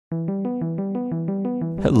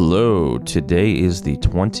Hello, today is the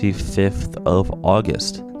 25th of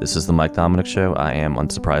August. This is the Mike Dominick Show. I am,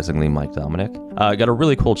 unsurprisingly, Mike Dominick. I got a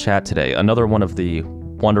really cool chat today. Another one of the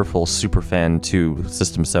wonderful Superfan 2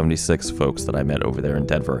 System 76 folks that I met over there in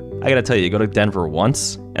Denver. I gotta tell you, go to Denver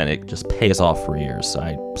once, and it just pays off for years.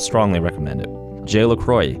 I strongly recommend it. Jay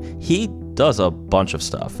LaCroix, he does a bunch of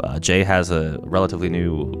stuff. Jay has a relatively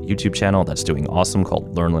new YouTube channel that's doing awesome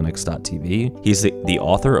called LearnLinux.tv. He's the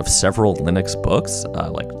author of several Linux books,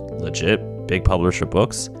 like legit big publisher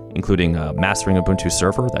books, including Mastering Ubuntu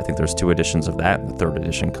Server. I think there's 2 editions of that, and the 3rd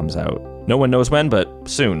edition comes out. No one knows when, but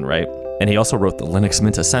soon, right? And he also wrote the Linux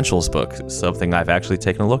Mint Essentials book, something I've actually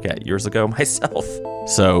taken a look at years ago myself.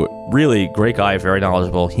 So really great guy, very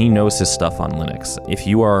knowledgeable. He knows his stuff on Linux. If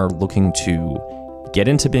you are looking to get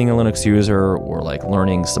into being a Linux user or like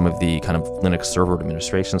learning some of the kind of Linux server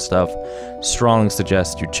administration stuff, strongly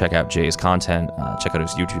suggest you check out Jay's content, check out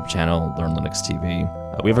his YouTube channel, Learn Linux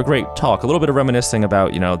TV. We have a great talk, a little bit of reminiscing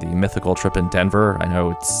about, the mythical trip in Denver. I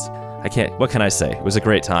know what can I say? It was a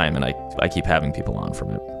great time, and I keep having people on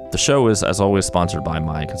from it. The show is, as always, sponsored by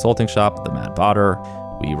my consulting shop, The Mad Botter.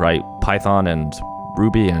 We write Python and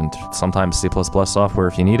Ruby and sometimes C++ software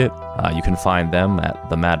if you need it. You can find them at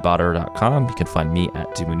themadbotter.com. You can find me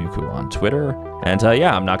at Dumunuku on Twitter. And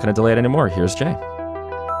I'm not going to delay it anymore. Here's Jay.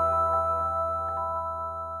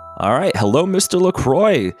 All right. Hello, Mr.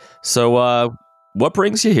 LaCroix. So what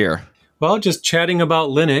brings you here? Well, just chatting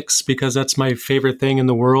about Linux, because that's my favorite thing in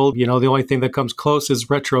the world. The only thing that comes close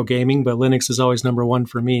is retro gaming, but Linux is always number one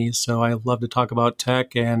for me. So I love to talk about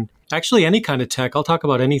tech, and actually any kind of tech. I'll talk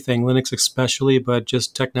about anything, Linux especially, but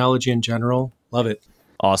just technology in general. Love it.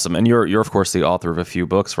 Awesome. And you're of course, the author of a few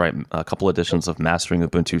books, right? A couple editions of Mastering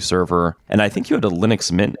Ubuntu Server. And I think you had a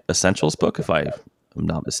Linux Mint Essentials book, if I'm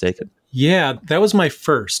not mistaken. Yeah, that was my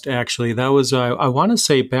first, actually. That was, I want to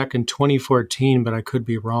say back in 2014, but I could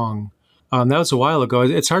be wrong. That was a while ago.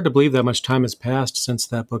 It's hard to believe that much time has passed since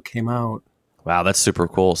that book came out. Wow, that's super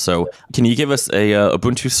cool. So can you give us a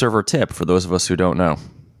Ubuntu Server tip for those of us who don't know?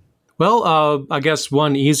 Well, I guess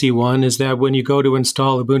one easy one is that when you go to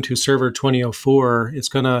install Ubuntu Server 2004, it's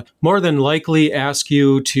going to more than likely ask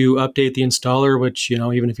you to update the installer, which,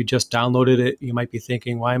 even if you just downloaded it, you might be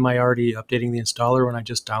thinking, why am I already updating the installer when I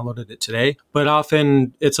just downloaded it today? But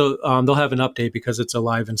often they'll have an update because it's a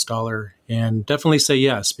live installer. And definitely say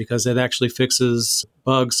yes, because it actually fixes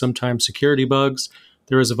bugs, sometimes security bugs.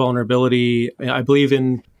 There is a vulnerability, I believe,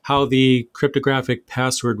 in how the cryptographic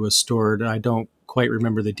password was stored. I don't quite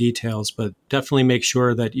remember the details, but definitely make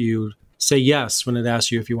sure that you say yes when it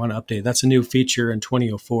asks you if you want to update. That's a new feature in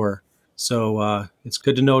 2004. So it's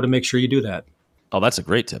good to know to make sure you do that. Oh, that's a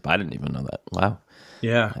great tip. I didn't even know that. Wow.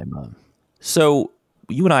 Yeah. So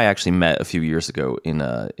you and I actually met a few years ago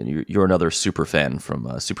you're another Superfan from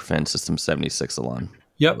Superfan System 76 alum.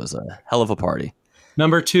 Yep. It was a hell of a party.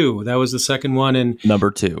 Number 2. That was the second one. And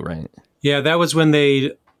number 2, right? Yeah, that was when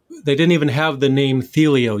they didn't even have the name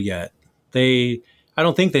Thelio yet. I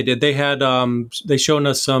don't think they did. They had, they shown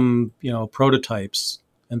us some, prototypes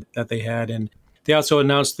that they had. And they also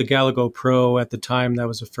announced the Galago Pro at the time. That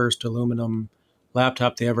was the first aluminum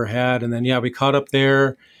laptop they ever had. And then, we caught up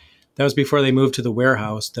there. That was before they moved to the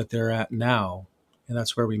warehouse that they're at now. And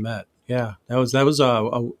that's where we met. Yeah, that was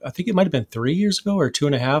I think it might have been 3 years ago or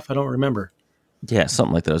 2.5. I don't remember. Yeah,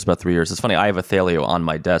 something like that. It was about 3 years. It's funny. I have a Thelio on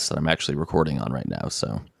my desk that I'm actually recording on right now.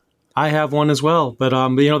 So I have one as well, but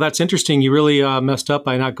that's interesting. You really messed up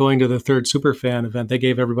by not going to the 3rd Superfan event. They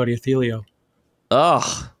gave everybody a Thelio.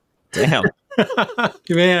 Oh, damn.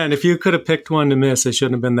 Man, if you could have picked one to miss, it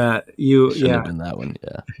shouldn't have been that. Shouldn't have been that one,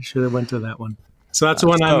 yeah. You should have went to that one. So that's the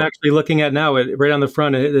one I'm actually looking at now. Right on the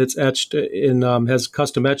front, it's etched in, has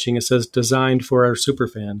custom etching. It says designed for our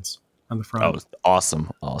Superfans on the front. Oh,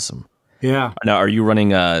 awesome. Yeah. Now, are you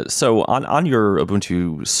running, so on your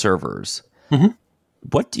Ubuntu servers,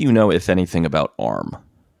 what do you know, if anything, about ARM?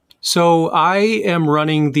 So I am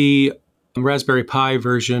running the Raspberry Pi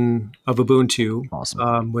version of Ubuntu,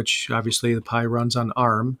 awesome. Which obviously the Pi runs on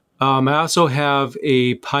ARM. I also have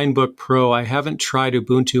a Pinebook Pro. I haven't tried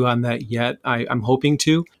Ubuntu on that yet. I'm hoping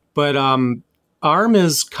to. But ARM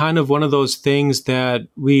is kind of one of those things that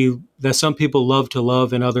some people love to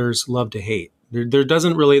love and others love to hate. There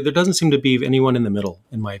doesn't seem to be anyone in the middle,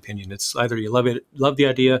 in my opinion. It's either you love the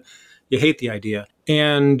idea, you hate the idea.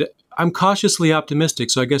 And I'm cautiously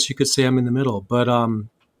optimistic, so I guess you could say I'm in the middle. But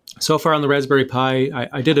so far on the Raspberry Pi,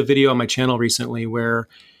 I did a video on my channel recently where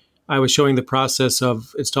I was showing the process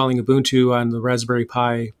of installing Ubuntu on the Raspberry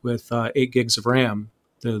Pi with 8 gigs of RAM.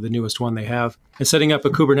 the newest one they have, and setting up a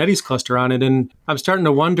Kubernetes cluster on it. And I'm starting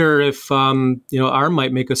to wonder if, ARM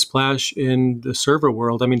might make a splash in the server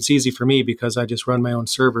world. I mean, it's easy for me because I just run my own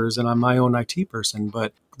servers and I'm my own IT person,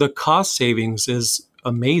 but the cost savings is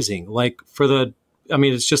amazing. Like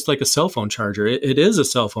it's just like a cell phone charger. It is a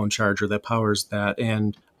cell phone charger that powers that.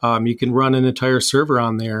 And you can run an entire server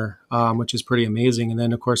on there, which is pretty amazing. And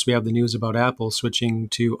then, of course, we have the news about Apple switching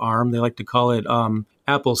to ARM. They like to call it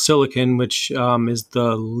Apple Silicon, which is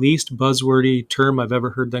the least buzzwordy term I've ever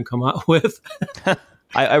heard them come out with.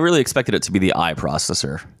 I really expected it to be the I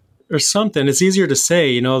processor. Or something. It's easier to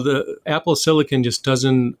say. The Apple Silicon just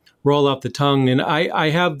doesn't roll off the tongue. And I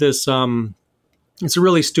have this... it's a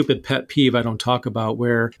really stupid pet peeve I don't talk about,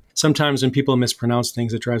 where sometimes when people mispronounce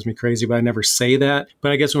things, it drives me crazy, but I never say that.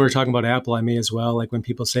 But I guess when we're talking about Apple, I may as well. Like when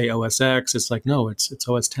people say OS X, it's like, no, it's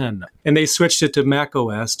OS 10. And they switched it to Mac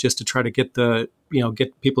OS just to try to get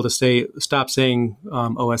get people to stop saying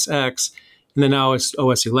OS X. And then now it's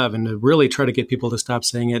OS 11 to really try to get people to stop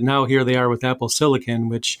saying it. Now here they are with Apple Silicon,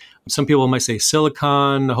 which some people might say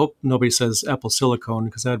Silicon. I hope nobody says Apple Silicone,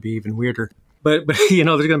 because that'd be even weirder. But there's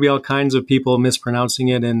going to be all kinds of people mispronouncing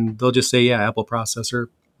it, and they'll just say, yeah, Apple processor,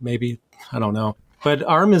 maybe. I don't know. But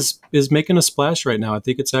ARM is making a splash right now. I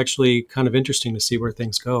think it's actually kind of interesting to see where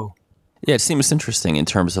things go. Yeah, it seems interesting in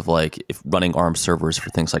terms of like if running ARM servers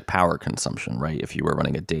for things like power consumption, right? If you were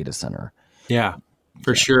running a data center. Yeah,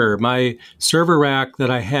 for sure. My server rack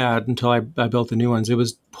that I had until I built the new ones, it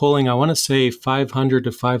was pulling, I want to say, 500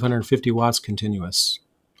 to 550 watts continuous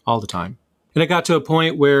all the time. And it got to a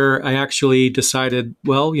point where I actually decided,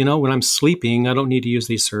 well, when I'm sleeping, I don't need to use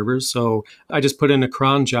these servers. So I just put in a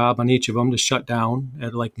cron job on each of them to shut down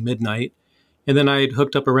at like midnight. And then I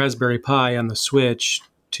hooked up a Raspberry Pi on the switch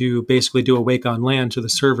to basically do a wake on LAN to the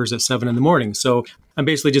servers at 7 in the morning. So I'm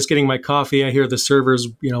basically just getting my coffee. I hear the servers,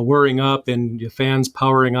 whirring up and the fans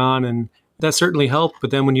powering on, and that certainly helped.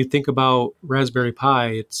 But then when you think about Raspberry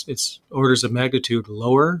Pi, it's orders of magnitude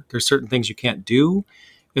lower. There's certain things you can't do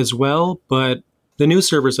as well. But the new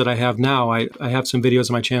servers that I have now, I have some videos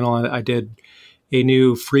on my channel. I did a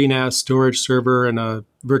new FreeNAS storage server and a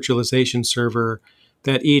virtualization server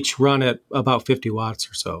that each run at about 50 watts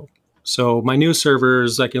or so. So my new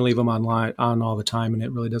servers, I can leave them on all the time, and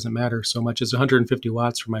it really doesn't matter so much. It's 150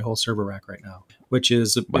 watts for my whole server rack right now, which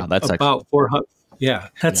is about 400. Yeah,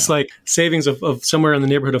 that's like savings of somewhere in the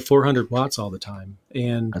neighborhood of 400 watts all the time.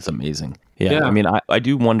 And that's amazing. Yeah. I mean, I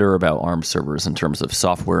do wonder about ARM servers in terms of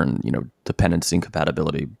software and, dependency and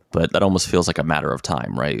compatibility, but that almost feels like a matter of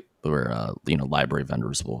time, right? Where, library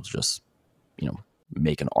vendors will just,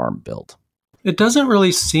 make an ARM build. It doesn't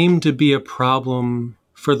really seem to be a problem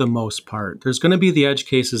for the most part. There's going to be the edge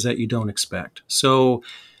cases that you don't expect. So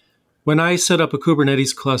when I set up a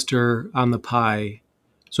Kubernetes cluster on the Pi,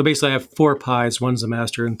 so basically I have 4 Pis, one's a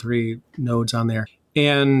master and 3 nodes on there.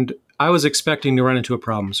 And I was expecting to run into a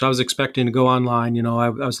problem. So I was expecting to go online. I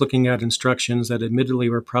was looking at instructions that admittedly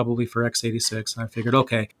were probably for x86. And I figured,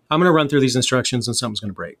 okay, I'm going to run through these instructions and something's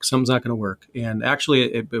going to break. Something's not going to work. And actually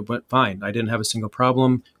it went fine. I didn't have a single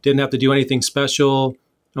problem. Didn't have to do anything special.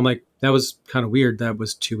 I'm like, that was kind of weird. That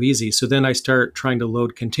was too easy. So then I start trying to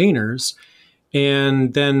load containers.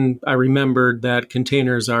 And then I remembered that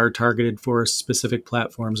containers are targeted for specific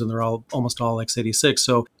platforms, and they're almost all x86.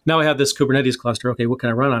 So now I have this Kubernetes cluster. Okay, what can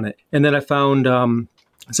I run on it? And then I found, I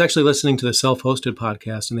was actually listening to the self-hosted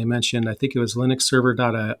podcast, and they mentioned, I think it was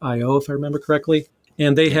linuxserver.io, if I remember correctly.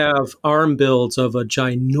 And they have ARM builds of a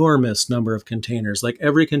ginormous number of containers. Like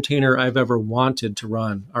every container I've ever wanted to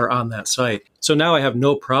run are on that site. So now I have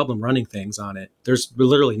no problem running things on it. There's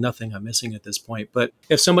literally nothing I'm missing at this point. But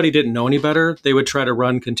if somebody didn't know any better, they would try to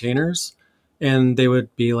run containers and they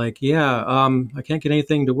would be like, I can't get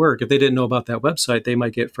anything to work. If they didn't know about that website, they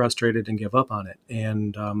might get frustrated and give up on it.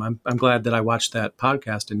 And I'm glad that I watched that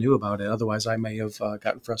podcast and knew about it. Otherwise, I may have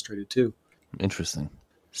gotten frustrated too. Interesting.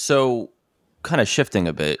 So kind of shifting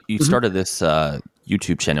a bit, you started this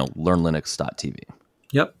YouTube channel, learnlinux.tv.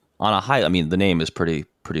 Yep. On a high, the name is pretty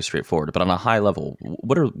straightforward, but on a high level,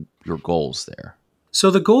 what are your goals there?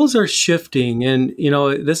 So the goals are shifting, and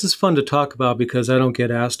this is fun to talk about because I don't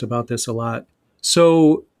get asked about this a lot.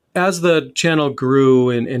 So as the channel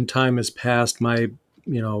grew and time has passed, my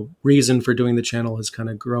reason for doing the channel has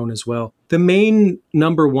kind of grown as well. The main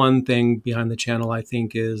number one thing behind the channel, I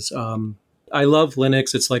think, is I love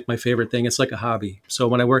Linux. It's like my favorite thing. It's like a hobby. So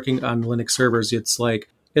when I'm working on Linux servers, it's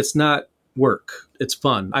not work. It's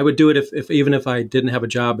fun. I would do it if even if I didn't have a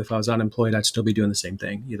job, if I was unemployed, I'd still be doing the same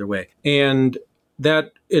thing either way. And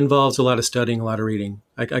that involves a lot of studying, a lot of reading.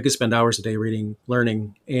 I could spend hours a day reading,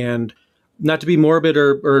 learning. And not to be morbid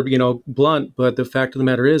or blunt, but the fact of the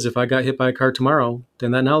matter is, if I got hit by a car tomorrow,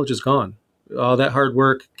 then that knowledge is gone. All that hard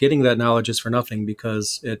work getting that knowledge is for nothing,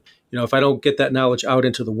 because if I don't get that knowledge out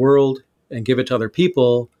into the world and give it to other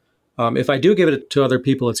people, if I do give it to other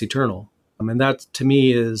people, it's eternal. And that to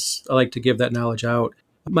me is, I like to give that knowledge out.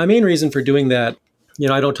 My main reason for doing that,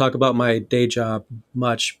 I don't talk about my day job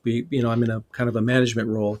much. I'm in a kind of a management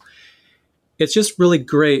role. It's just really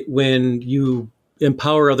great when you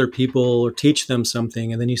empower other people or teach them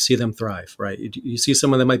something, and then you see them thrive, right? You see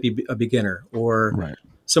someone that might be a beginner, or Right.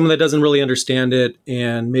 someone that doesn't really understand it.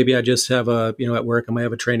 And maybe I just have at work, I might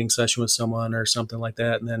have a training session with someone or something like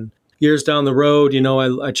that. And then years down the road,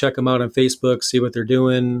 I check them out on Facebook, see what they're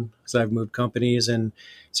doing, because I've moved companies, and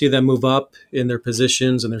see them move up in their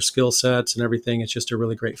positions and their skill sets and everything. It's just a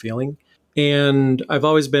really great feeling. And I've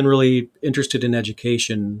always been really interested in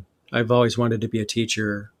education. I've always wanted to be a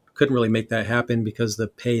teacher. Couldn't really make that happen because the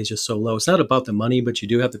pay is just so low. It's not about the money, but you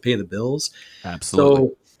do have to pay the bills. Absolutely.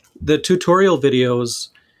 So the tutorial videos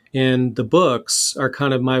and the books are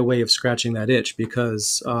kind of my way of scratching that itch,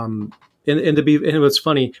 because and what's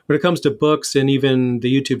funny, when it comes to books and even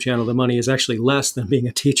the YouTube channel, the money is actually less than being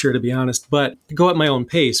a teacher, to be honest. But I go at my own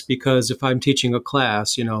pace, because if I'm teaching a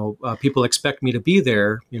class, people expect me to be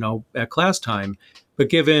there, at class time. But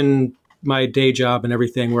given my day job and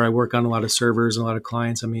everything, where I work on a lot of servers and a lot of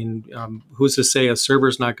clients, who's to say a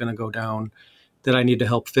server's not going to go down that I need to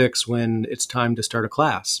help fix when it's time to start a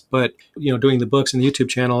class? But, doing the books and the YouTube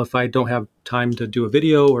channel, if I don't have time to do a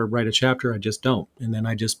video or write a chapter, I just don't. And then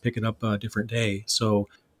I just pick it up a different day. So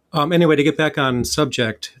anyway, to get back on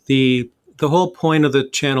subject, the whole point of the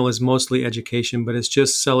channel is mostly education, but it's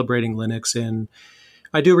just celebrating Linux. And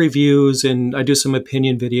I do reviews, and I do some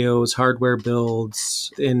opinion videos, hardware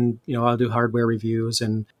builds, and, I'll do hardware reviews,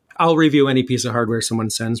 and I'll review any piece of hardware someone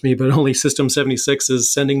sends me, but only System 76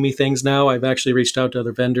 is sending me things now. I've actually reached out to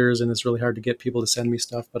other vendors, and it's really hard to get people to send me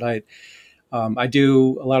stuff, but I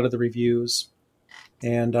do a lot of the reviews.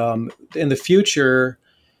 And in the future,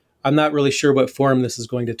 I'm not really sure what form this is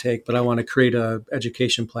going to take, but I want to create an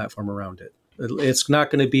education platform around it. It's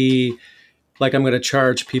not going to be like I'm going to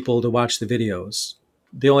charge people to watch the videos.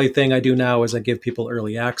 The only thing I do now is I give people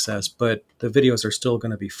early access, but the videos are still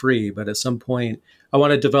going to be free. But at some point, I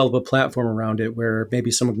want to develop a platform around it where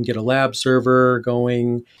maybe someone can get a lab server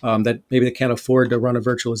going, that maybe they can't afford to run a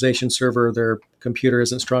virtualization server. Their computer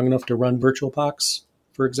isn't strong enough to run VirtualBox,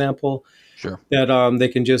 for example. Sure. That they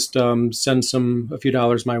can just send a few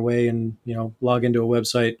dollars my way and, log into a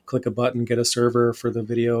website, click a button, get a server for the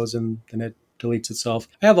videos, and then it deletes itself.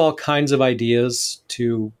 I have all kinds of ideas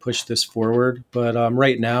to push this forward, but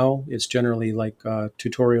right now it's generally like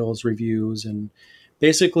tutorials, reviews, and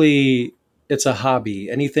basically it's a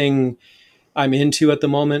hobby. Anything I'm into at the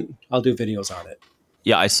moment, I'll do videos on it.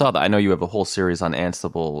 Yeah, I saw that. I know you have a whole series on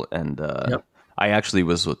Ansible, and Yep. I actually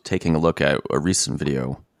was taking a look at a recent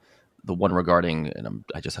video, the one regarding, and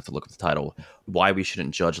I just have to look at the title, why we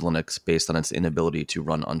shouldn't judge Linux based on its inability to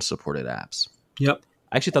run unsupported apps. Yep.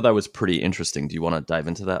 I actually thought that was pretty interesting. Do you want to dive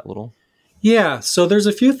into that a little? Yeah, so there's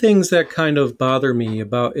a few things that kind of bother me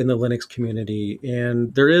about in the Linux community,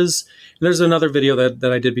 and there's another video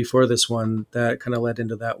that I did before this one that kind of led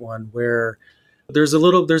into that one, where there's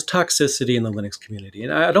toxicity in the Linux community,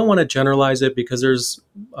 and I don't want to generalize it, because there's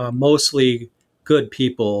mostly good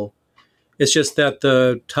people. It's just that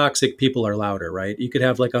the toxic people are louder, right? You could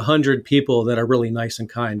have like 100 people that are really nice and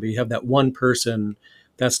kind, but you have that one person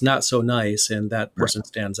that's not so nice, and that person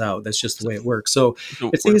stands out. That's just the way it works. So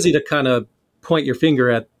it's easy to kind of point your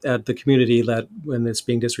finger at the community that when it's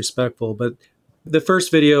being disrespectful. But the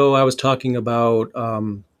first video I was talking about,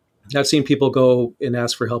 I've seen people go and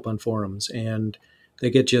ask for help on forums, and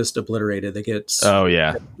they get just obliterated. They get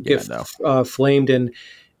flamed. And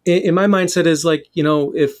in my mindset is like,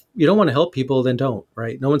 if you don't want to help people, then don't,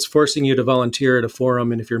 right? No one's forcing you to volunteer at a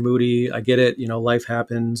forum. And if you're moody, I get it. Life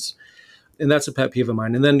happens. And that's a pet peeve of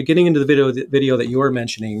mine. And then getting into the video that you were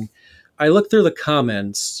mentioning, I look through the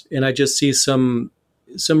comments and I just see some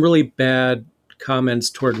really bad comments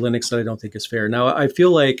toward Linux that I don't think is fair. Now, I feel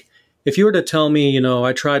like if you were to tell me,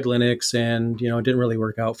 I tried Linux and, it didn't really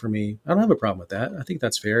work out for me, I don't have a problem with that. I think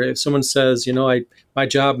that's fair. If someone says, my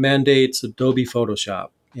job mandates Adobe Photoshop,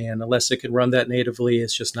 and unless it can run that natively,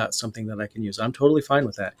 it's just not something that I can use, I'm totally fine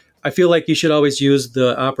with that. I feel like you should always use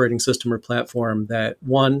the operating system or platform that,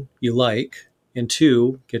 one, you like, and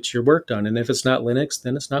two, get your work done. And if it's not Linux,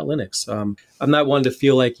 then it's not Linux. I'm not one to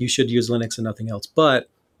feel like you should use Linux and nothing else. But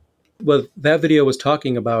what that video was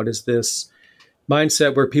talking about is this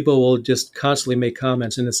mindset where people will just constantly make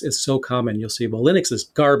comments. And it's so common. You'll see, well, Linux is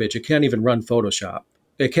garbage. It can't even run Photoshop.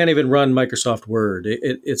 It can't even run Microsoft Word.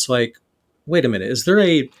 It's like, wait a minute, is there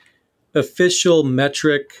a official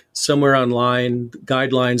metric somewhere online,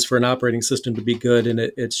 guidelines for an operating system to be good, and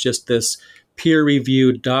it's just this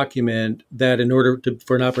peer-reviewed document that in order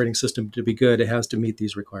for an operating system to be good, it has to meet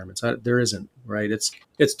these requirements? There isn't, right? It's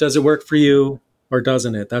does it work for you or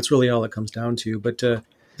doesn't it? That's really all it comes down to. But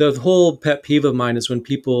the whole pet peeve of mine is when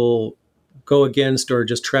people go against or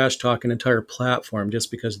just trash talk an entire platform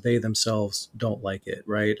just because they themselves don't like it,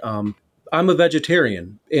 right? I'm a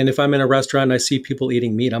vegetarian, and if I'm in a restaurant and I see people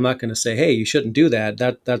eating meat, I'm not going to say, hey, you shouldn't do that.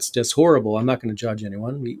 That's just horrible. I'm not going to judge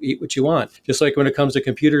anyone. Eat what you want. Just like when it comes to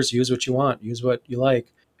computers, use what you want, use what you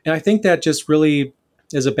like. And I think that just really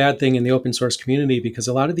is a bad thing in the open source community, because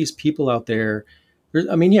a lot of these people out there, there's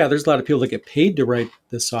a lot of people that get paid to write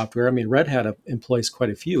this software. I mean, Red Hat employs quite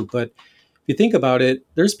a few, but if you think about it,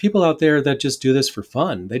 there's people out there that just do this for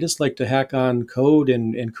fun. They just like to hack on code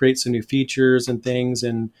and create some new features and things.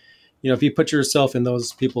 And if you put yourself in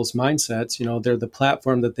those people's mindsets, they're the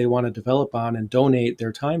platform that they want to develop on and donate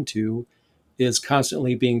their time to is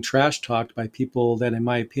constantly being trash talked by people that, in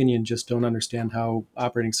my opinion, just don't understand how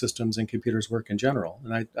operating systems and computers work in general.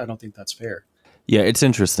 And I don't think that's fair. Yeah, it's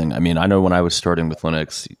interesting. I mean, I know when I was starting with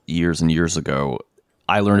Linux years and years ago,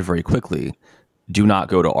 I learned very quickly, do not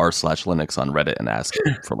go to r/Linux on Reddit and ask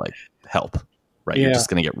for help, right? Yeah. You're just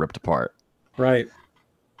going to get ripped apart. Right.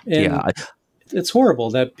 And it's horrible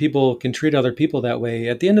that people can treat other people that way.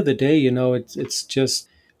 At the end of the day, it's just,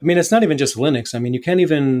 it's not even just Linux. I mean, you can't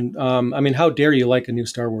even, how dare you like a new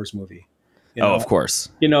Star Wars movie? Oh, of course.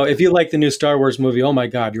 If you like the new Star Wars movie, oh my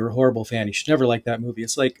God, you're a horrible fan. You should never like that movie.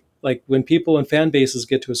 It's like when people and fan bases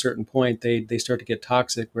get to a certain point, they start to get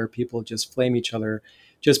toxic, where people just flame each other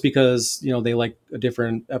just because, they like a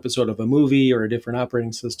different episode of a movie or a different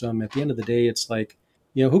operating system. At the end of the day, it's like,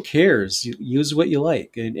 who cares? Use what you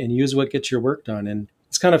like and use what gets your work done. And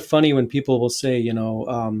it's kind of funny when people will say,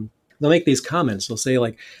 they'll make these comments. They'll say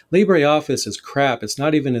LibreOffice is crap. It's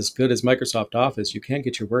not even as good as Microsoft Office. You can't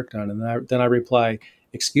get your work done. And then I reply,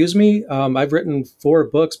 excuse me, I've written 4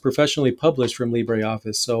 books professionally published from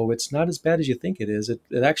LibreOffice, so it's not as bad as you think it is. It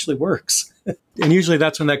actually works. And usually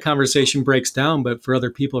that's when that conversation breaks down. But for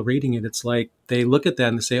other people reading it, it's like they look at that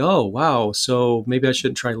and they say, oh, wow, so maybe I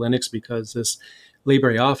shouldn't try Linux because this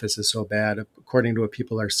LibreOffice is so bad, according to what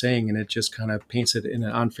people are saying, and it just kind of paints it in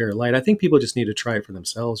an unfair light. I think people just need to try it for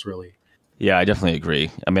themselves, really. Yeah, I definitely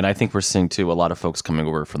agree. I mean, I think we're seeing, too, a lot of folks coming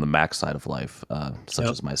over from the Mac side of life, such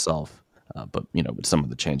as myself. But, with some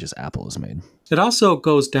of the changes Apple has made. It also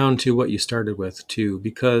goes down to what you started with, too,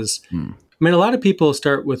 because, a lot of people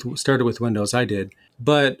started with Windows. I did.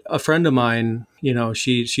 But a friend of mine,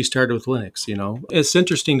 she started with Linux, It's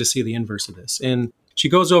interesting to see the inverse of this. And she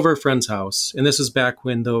goes over a friend's house, and this is back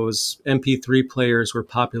when those MP3 players were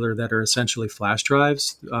popular that are essentially flash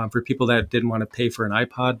drives. For people that didn't want to pay for an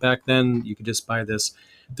iPod back then, you could just buy this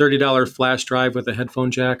 $30 flash drive with a headphone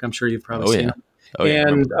jack. I'm sure you've probably seen it. Oh, yeah.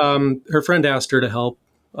 And her friend asked her to help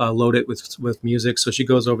load it with music. So she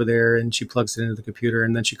goes over there and she plugs it into the computer,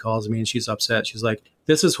 and then she calls me and she's upset. She's like,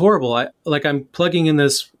 this is horrible. I'm plugging in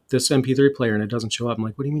this MP3 player and it doesn't show up. I'm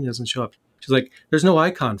like, what do you mean it doesn't show up? She's like, there's no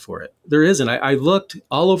icon for it. There isn't. I looked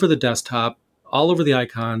all over the desktop, all over the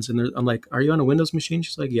icons, and I'm like, are you on a Windows machine?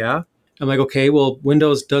 She's like, yeah. I'm like, okay, well,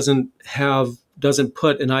 Windows doesn't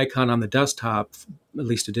put an icon on the desktop. At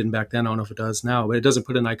least it didn't back then. I don't know if it does now, but it doesn't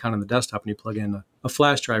put an icon on the desktop when you plug in a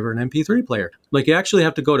flash drive or an MP3 player. Like, you actually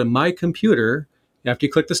have to go to My Computer after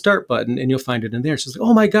you click the start button, and you'll find it in there. She's like,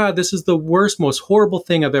 oh my God, this is the worst, most horrible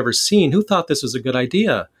thing I've ever seen. Who thought this was a good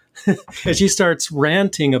idea? And she starts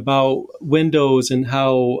ranting about Windows and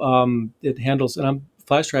how it handles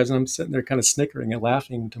flash drives, and I'm sitting there kind of snickering and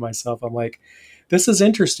laughing to myself. I'm like, this is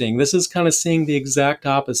interesting. This is kind of seeing the exact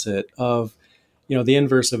opposite of, the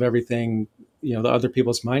inverse of everything, the other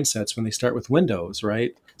people's mindsets when they start with Windows,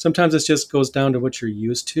 right? Sometimes it just goes down to what you're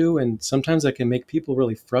used to, and sometimes that can make people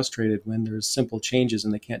really frustrated when there's simple changes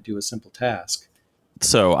and they can't do a simple task.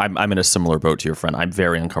 So I'm in a similar boat to your friend. I'm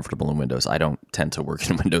very uncomfortable in Windows. I don't tend to work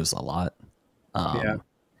in Windows a lot.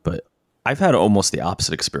 But I've had almost the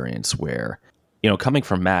opposite experience where, coming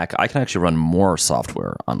from Mac, I can actually run more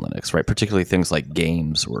software on Linux, right? Particularly things like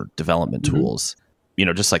games or development tools.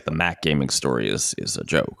 Just like the Mac gaming story is a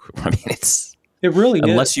joke. I mean, it really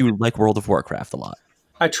unless you like World of Warcraft a lot.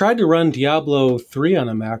 I tried to run Diablo 3 on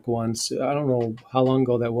a Mac once. I don't know how long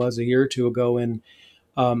ago that was, a year or two ago. And,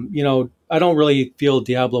 I don't really feel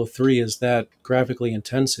Diablo 3 is that graphically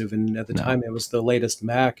intensive. And at the time, it was the latest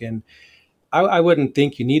Mac. And I wouldn't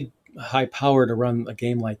think you need high power to run a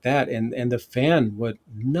game like that. And the fan went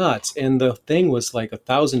nuts. And the thing was like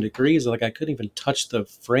 1,000 degrees. Like, I couldn't even touch the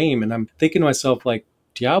frame. And I'm thinking to myself, like,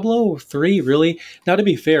 Diablo 3, really? Now, to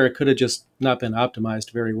be fair, it could have just not been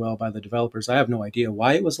optimized very well by the developers. I have no idea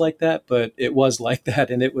why it was like that, but it was like that,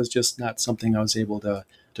 and it was just not something I was able to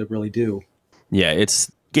really do. Yeah,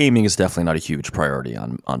 it's gaming is definitely not a huge priority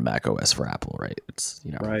on Mac OS for Apple, right? It's,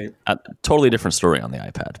 Right. a totally different story on the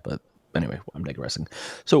iPad. But anyway, I'm digressing.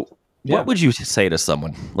 So Yeah. what would you say to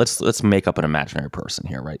someone? Let's make up an imaginary person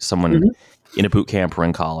here, right? Someone Mm-hmm. in a boot camp or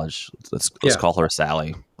in college. Let's Yeah. call her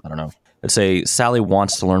Sally. I don't know. Let's say Sally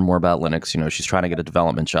wants to learn more about Linux. She's trying to get a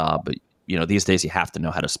development job, but these days you have to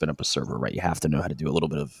know how to spin up a server, right? You have to know how to do a little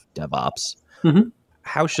bit of DevOps. Mm-hmm.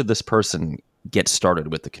 How should this person get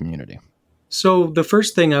started with the community? So the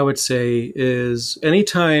first thing I would say is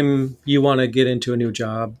anytime you want to get into a new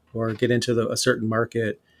job or get into a certain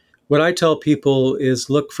market, what I tell people is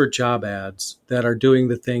look for job ads that are doing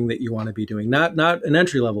the thing that you want to be doing, not an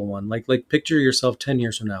entry level one. Like picture yourself 10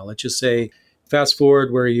 years from now. Let's just say fast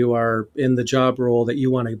forward where you are in the job role that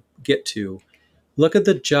you want to get to. Look at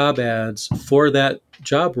the job ads for that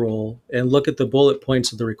job role and look at the bullet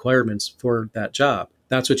points of the requirements for that job.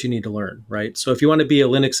 That's what you need to learn, right? So if you want to be a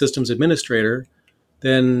Linux systems administrator,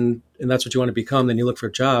 and that's what you want to become, then you look for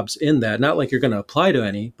jobs in that. Not like you're going to apply to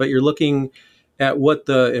any, but you're looking at what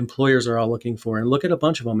the employers are all looking for and look at a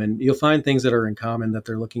bunch of them, and you'll find things that are in common that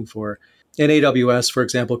they're looking for. And AWS, for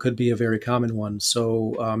example, could be a very common one.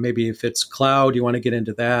 So maybe if it's cloud, you want to get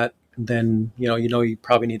into that. Then you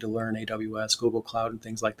probably need to learn AWS, Google Cloud, and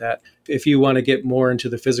things like that. If you want to get more into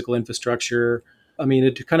the physical infrastructure, I mean,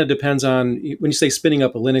 it kind of depends on when you say spinning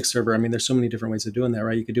up a Linux server. I mean, there's so many different ways of doing that,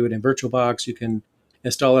 right? You could do it in VirtualBox. You can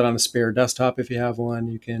install it on a spare desktop if you have one.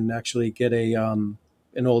 You can actually get an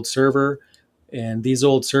old server, and these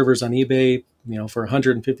old servers on eBay, for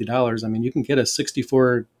 $150. I mean, you can get a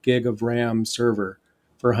 64 gig of RAM server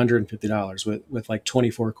for $150 with like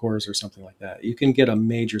 24 cores or something like that. You can get a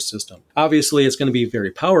major system. Obviously, it's going to be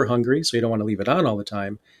very power hungry, so you don't want to leave it on all the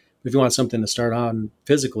time. If you want something to start on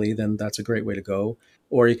physically, then that's a great way to go.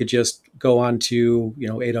 Or you could just go on to,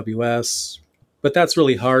 AWS. But that's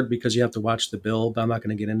really hard because you have to watch the build. I'm not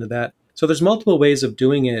going to get into that. So there's multiple ways of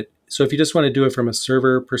doing it. So if you just want to do it from a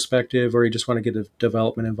server perspective or you just want to get a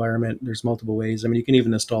development environment, there's multiple ways. I mean, you can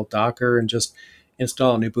even install Docker and just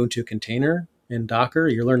install an Ubuntu container in Docker.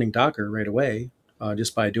 You're learning Docker right away.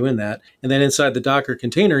 Just by doing that. And then inside the Docker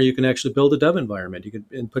container, you can actually build a dev environment. You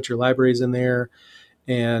can put your libraries in there,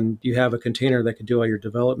 and you have a container that can do all your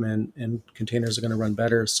development, and containers are going to run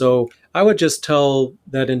better. So I would just tell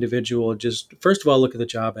that individual, just first of all, look at the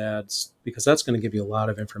job ads, because that's going to give you a lot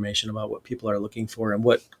of information about what people are looking for and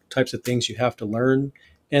what types of things you have to learn.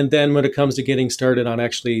 And then when it comes to getting started on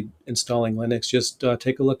actually installing Linux, just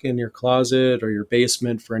take a look in your closet or your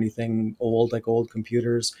basement for anything old, like old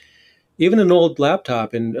computers. Even an old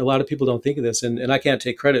laptop, and a lot of people don't think of this, and I can't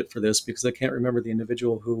take credit for this because I can't remember the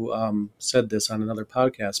individual who said this on another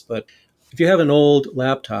podcast, but if you have an old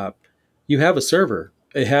laptop, you have a server.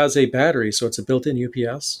 It has a battery, so it's a built-in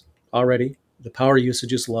UPS already. The power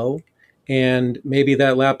usage is low, and maybe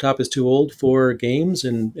that laptop is too old for games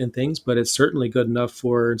and things, but it's certainly good enough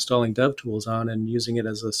for installing dev tools on and using it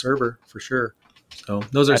as a server for sure. So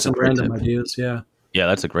those are some random ideas, yeah. Yeah,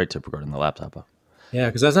 that's a great tip regarding the laptop. Yeah,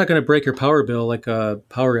 because that's not going to break your power bill like a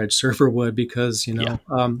PowerEdge server would, because, and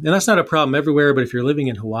that's not a problem everywhere. But if you're living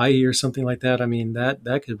in Hawaii or something like that, I mean,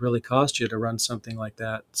 that could really cost you to run something like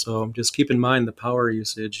that. So just keep in mind the power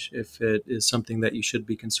usage if it is something that you should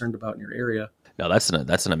be concerned about in your area. No, that's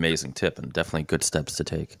an amazing tip and definitely good steps to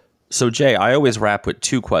take. So, Jay, I always wrap with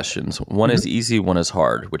two questions. One is easy, one is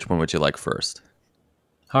hard. Which one would you like first?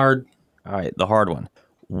 Hard. All right, the hard one.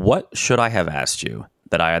 What should I have asked you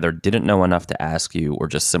that I either didn't know enough to ask you or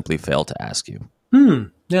just simply failed to ask you?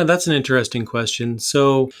 Yeah, that's an interesting question.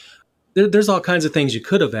 So there's all kinds of things you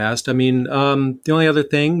could have asked. I mean, the only other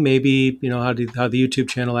thing, maybe, how the YouTube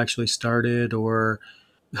channel actually started or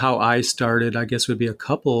how I started, I guess would be a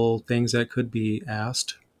couple things that could be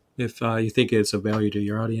asked if you think it's of value to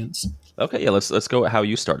your audience. Okay, yeah, let's go at how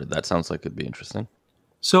you started. That sounds like it'd be interesting.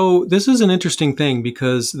 So this is an interesting thing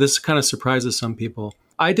because this kind of surprises some people.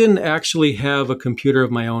 I didn't actually have a computer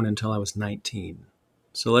of my own until I was 19.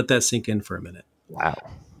 So let that sink in for a minute. Wow.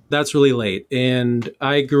 That's really late. And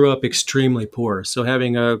I grew up extremely poor. So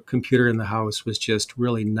having a computer in the house was just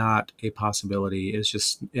really not a possibility. It's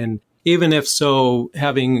just, and even if so,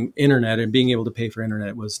 having internet and being able to pay for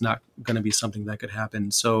internet was not going to be something that could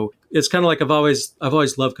happen. So it's kind of like I've always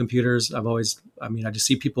loved computers. I just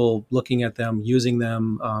see people looking at them, using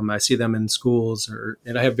them. I see them in schools,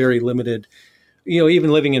 and I have very limited, even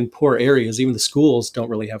living in poor areas, even the schools don't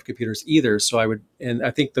really have computers either. So I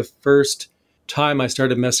think the first time I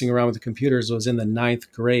started messing around with the computers was in the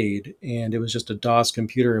 9th grade, and it was just a DOS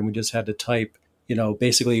computer, and we just had to type,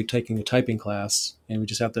 basically taking a typing class, and we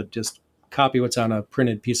just have to just copy what's on a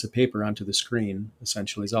printed piece of paper onto the screen,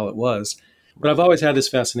 essentially, is all it was. But I've always had this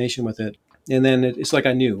fascination with it. And then it's like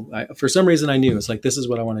I knew. For some reason, I knew. It's like, this is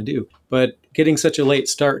what I want to do. But getting such a late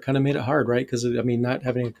start kind of made it hard, right? Because, not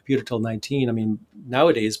having a computer till 19,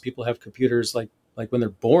 nowadays people have computers like when they're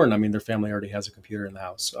born. Their family already has a computer in the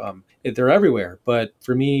house. They're everywhere. But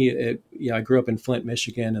for me, I grew up in Flint,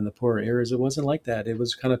 Michigan, and the poorer areas. It wasn't like that. It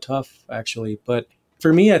was kind of tough, actually. But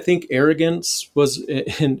for me, I think arrogance was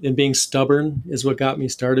in being stubborn is what got me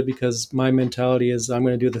started, because my mentality is I'm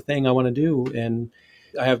going to do the thing I want to do. And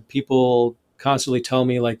I have people constantly tell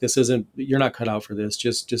me, like, you're not cut out for this.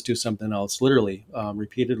 Just do something else, literally,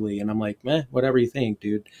 repeatedly. And I'm like, whatever you think,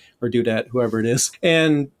 dude, or dudette, whoever it is.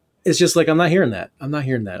 And it's just like, I'm not hearing that. I'm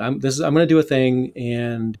going to do a thing.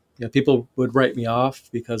 And people would write me off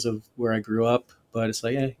because of where I grew up. But it's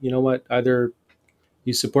like, you know what? Either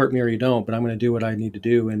you support me or you don't, but I'm going to do what I need to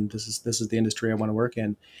do. And this is the industry I want to work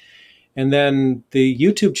in. And then the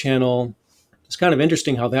YouTube channel, it's kind of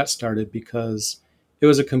interesting how that started, because it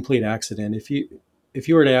was a complete accident. If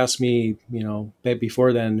you were to ask me,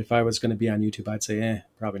 before then, if I was going to be on YouTube, I'd say,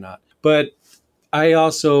 probably not. But I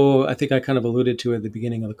think I kind of alluded to it at the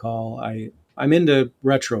beginning of the call. I'm into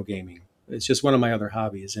retro gaming. It's just one of my other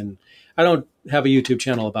hobbies. And I don't have a YouTube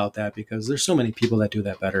channel about that, because there's so many people that do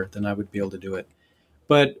that better than I would be able to do it.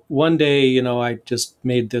 But one day, I just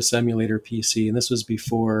made this emulator PC, and this was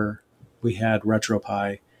before we had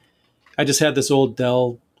RetroPie. I just had this old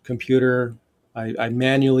Dell computer. I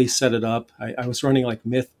manually set it up. I was running like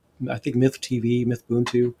Myth TV, Myth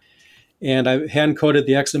Ubuntu. And I hand-coded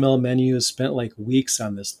the XML menus, spent like weeks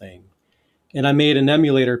on this thing. And I made an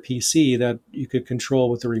emulator PC that you could control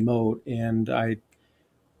with the remote. And I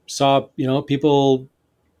saw, people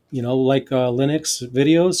like Linux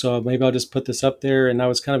videos, so maybe I'll just put this up there. And I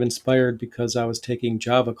was kind of inspired because I was taking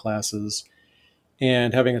Java classes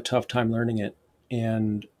and having a tough time learning it.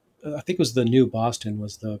 And I think it was the New Boston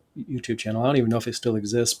was the YouTube channel. I don't even know if it still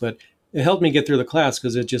exists, but it helped me get through the class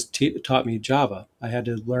because it just taught me Java. I had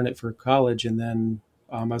to learn it for college, and then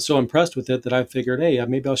I was so impressed with it that I figured, hey,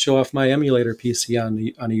 maybe I'll show off my emulator PC on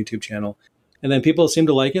a YouTube channel. And then people seem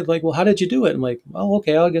to like it. Like, well, how did you do it? I'm like, well,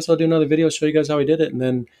 okay, I guess I'll do another video, show you guys how I did it. And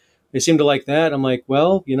then they seem to like that. I'm like,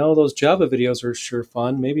 well, those Java videos are sure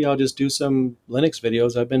fun. Maybe I'll just do some Linux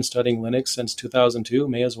videos. I've been studying Linux since 2002,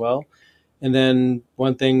 may as well. And then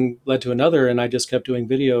one thing led to another, and I just kept doing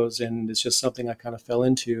videos, and it's just something I kind of fell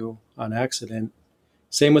into on accident.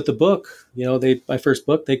 Same with the book. My first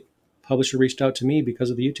book, the publisher reached out to me because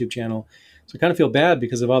of the YouTube channel. So I kind of feel bad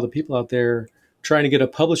because of all the people out there trying to get a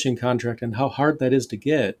publishing contract and how hard that is to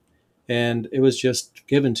get. And it was just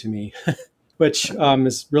given to me, which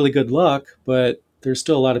is really good luck, but there's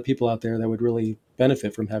still a lot of people out there that would really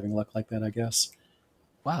benefit from having luck like that, I guess.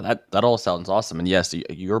 Wow, that all sounds awesome. And yes,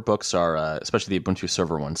 your books are, especially the Ubuntu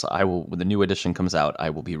Server ones. When the new edition comes out,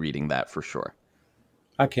 I will be reading that for sure.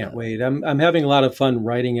 I can't wait. I'm having a lot of fun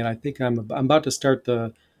writing it. I think I'm about to start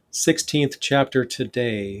the 16th chapter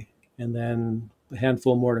today, and then a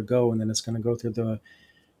handful more to go, and then it's going to go through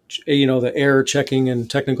the error checking and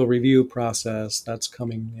technical review process. That's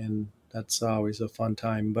coming, and that's always a fun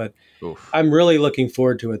time. But oof. I'm really looking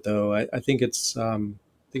forward to it, though. I think it's going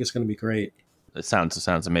to be great. It sounds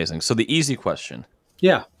amazing. So the easy question.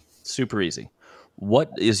 Yeah. Super easy. What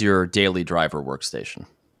is your daily driver workstation?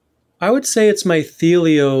 I would say it's my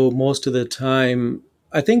Thelio most of the time.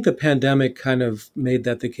 I think the pandemic kind of made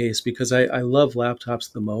that the case because I love laptops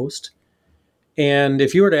the most. And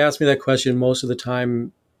if you were to ask me that question most of the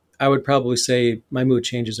time, I would probably say my mood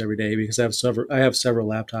changes every day because I have several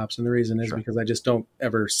laptops. And the reason is because I just don't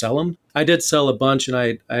ever sell them. I did sell a bunch, and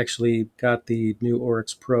I actually got the new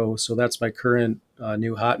Oryx Pro. So that's my current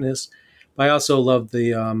new hotness. But I also love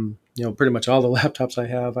the, pretty much all the laptops I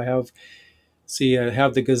have. I have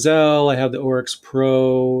the Gazelle, I have the Oryx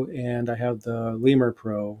Pro, and I have the Lemur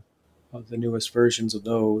Pro, the newest versions of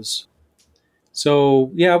those.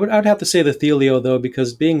 So, yeah, I'd have to say the Thelio, though,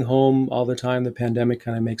 because being home all the time, the pandemic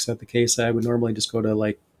kind of makes that the case. I would normally just go to,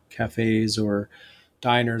 like, cafes or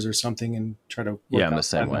diners or something and try to work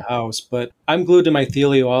outside the house. But I'm glued to my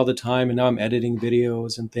Thelio all the time, and now I'm editing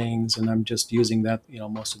videos and things, and I'm just using that,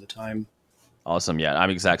 most of the time. Awesome. Yeah, I'm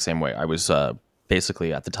the exact same way. I was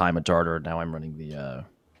basically, at the time, a Darter. Now I'm running the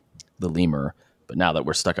Lemur. But now that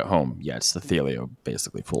we're stuck at home, yeah, it's the Thelio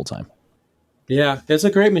basically full-time. Yeah, it's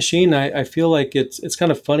a great machine. I feel like it's kind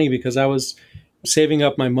of funny because I was saving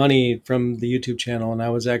up my money from the YouTube channel, and I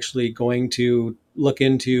was actually going to look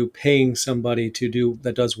into paying somebody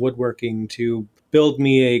that does woodworking to build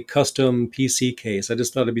me a custom PC case. I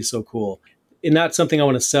just thought it'd be so cool. And not something I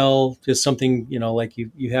want to sell, just something, like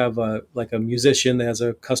you have like a musician that has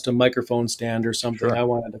a custom microphone stand or something. Sure. I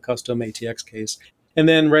wanted a custom ATX case. And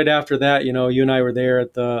then right after that, you and I were there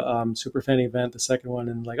at the Superfan event, the second one,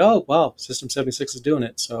 and like, oh, wow, System 76 is doing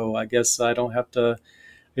it. So I guess I don't have to,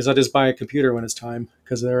 because I just buy a computer when it's time,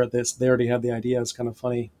 because they already have the idea. It's kind of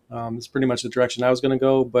funny. It's pretty much the direction I was going to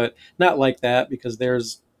go, but not like that, because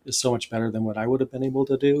theirs is so much better than what I would have been able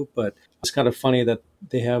to do. But it's kind of funny that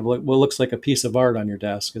they have what looks like a piece of art on your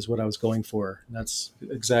desk is what I was going for. And that's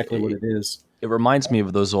exactly what it is. It reminds me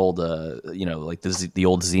of those old, like the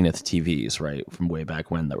old Zenith TVs, right, from way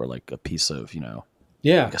back when, that were like a piece of,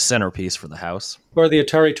 yeah, like a centerpiece for the house. Or the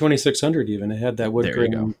Atari 2600 even. It had that wood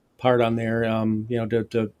grain part on there,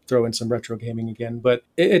 to throw in some retro gaming again. But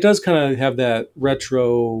it does kind of have that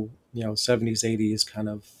retro, 70s, 80s kind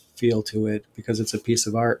of feel to it, because it's a piece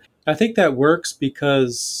of art. I think that works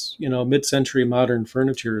because, mid-century modern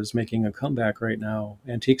furniture is making a comeback right now.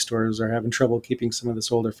 Antique stores are having trouble keeping some of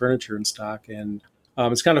this older furniture in stock. And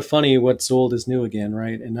it's kind of funny, what's old is new again,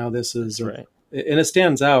 right? And now this is, right. And it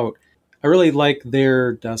stands out. I really like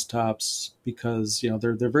their desktops because,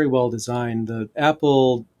 they're very well designed. The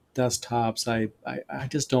Apple desktops, I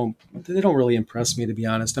just they don't really impress me, to be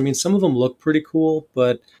honest. I mean, some of them look pretty cool,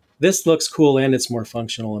 but this looks cool and it's more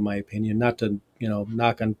functional, in my opinion. Not to,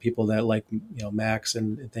 knock on people that like, Macs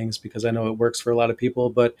and things, because I know it works for a lot of people.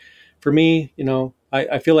 But for me,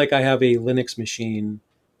 I feel like I have a Linux machine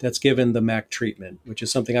that's given the Mac treatment, which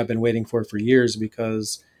is something I've been waiting for years,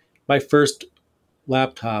 because my first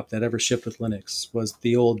laptop that ever shipped with Linux was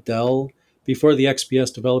the old Dell. Before the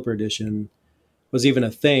XPS Developer Edition was even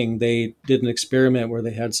a thing, they did an experiment where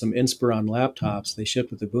they had some Inspiron laptops they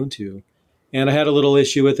shipped with Ubuntu. And I had a little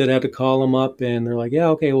issue with it. I had to call them up, and they're like, yeah,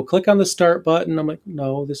 okay, well, click on the start button. I'm like,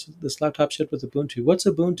 no, this laptop shipped with Ubuntu. What's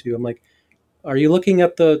Ubuntu? I'm like, are you looking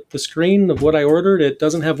at the screen of what I ordered? It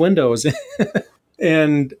doesn't have Windows.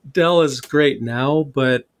 And Dell is great now,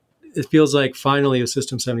 but it feels like finally with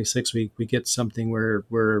System 76, we get something where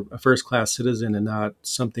we're a first-class citizen and not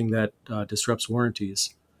something that disrupts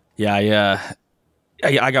warranties. Yeah,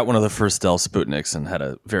 I got one of the first Dell Sputniks and had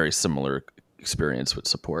a very similar experience with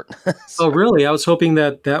support. So. Oh, really? I was hoping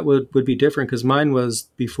that would be different, because mine was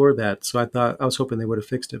before that. So I was hoping they would have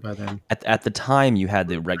fixed it by then. At the time, you had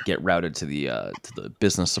to get routed to the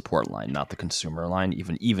business support line, not the consumer line,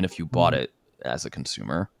 even if you bought it as a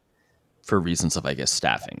consumer, for reasons of, I guess,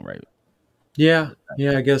 staffing, right? Yeah.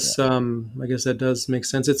 I guess that does make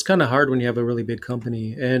sense. It's kind of hard when you have a really big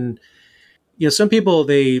company, and some people,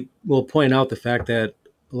 they will point out the fact that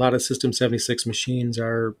a lot of System 76 machines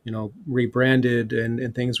are, rebranded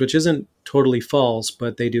and things, which isn't totally false,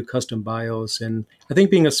 but they do custom BIOS. And I think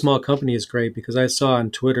being a small company is great, because I saw on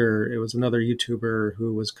Twitter, it was another YouTuber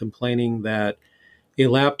who was complaining that a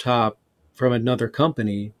laptop from another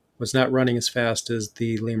company was not running as fast as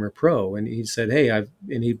the Lemur Pro. And he said, hey,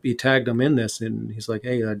 he tagged him in this, and he's like,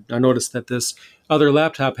 hey, I noticed that this other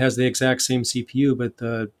laptop has the exact same CPU, but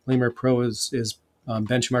the Lemur Pro is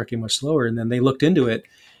benchmarking much slower. And then they looked into it,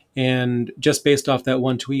 and just based off that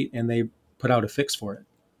one tweet, and they put out a fix for it,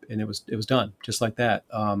 and it was done just like that.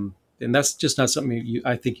 And that's just not something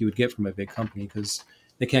I think you would get from a big company, because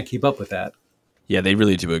they can't keep up with that. Yeah, they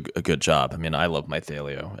really do a good job. I mean, I love my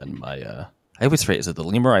Thalio and my. I always say, is it the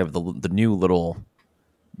Lemur? I have the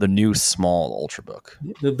new small Ultrabook.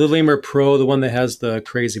 The Lemur Pro, the one that has the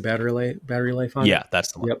crazy battery life on it? Yeah,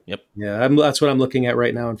 that's the one. Yep. Yeah, that's what I'm looking at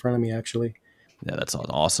right now in front of me, actually. Yeah, that's an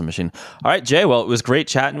awesome machine. All right, Jay, well, it was great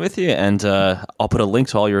chatting with you, and I'll put a link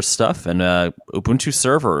to all your stuff. And Ubuntu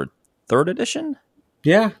Server 3rd edition?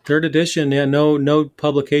 Yeah, 3rd edition. Yeah, no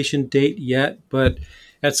publication date yet, but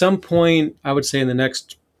at some point, I would say in the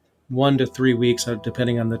next 1 to 3 weeks,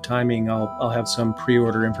 depending on the timing, I'll have some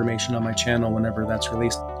pre-order information on my channel whenever that's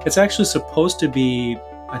released. It's actually supposed to be,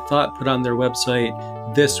 I thought, put on their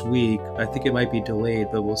website this week. I think it might be delayed,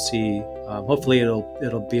 but we'll see. Hopefully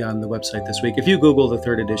it'll be on the website this week. If you Google the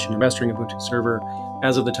 3rd edition, Mastering Ubuntu Server,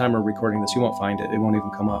 as of the time we're recording this, you won't find it. It won't even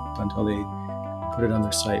come up until they put it on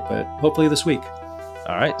their site, but hopefully this week.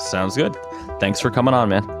 All right, sounds good. Thanks for coming on,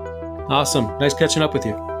 man. Awesome. Nice catching up with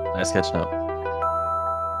you. Nice catching up.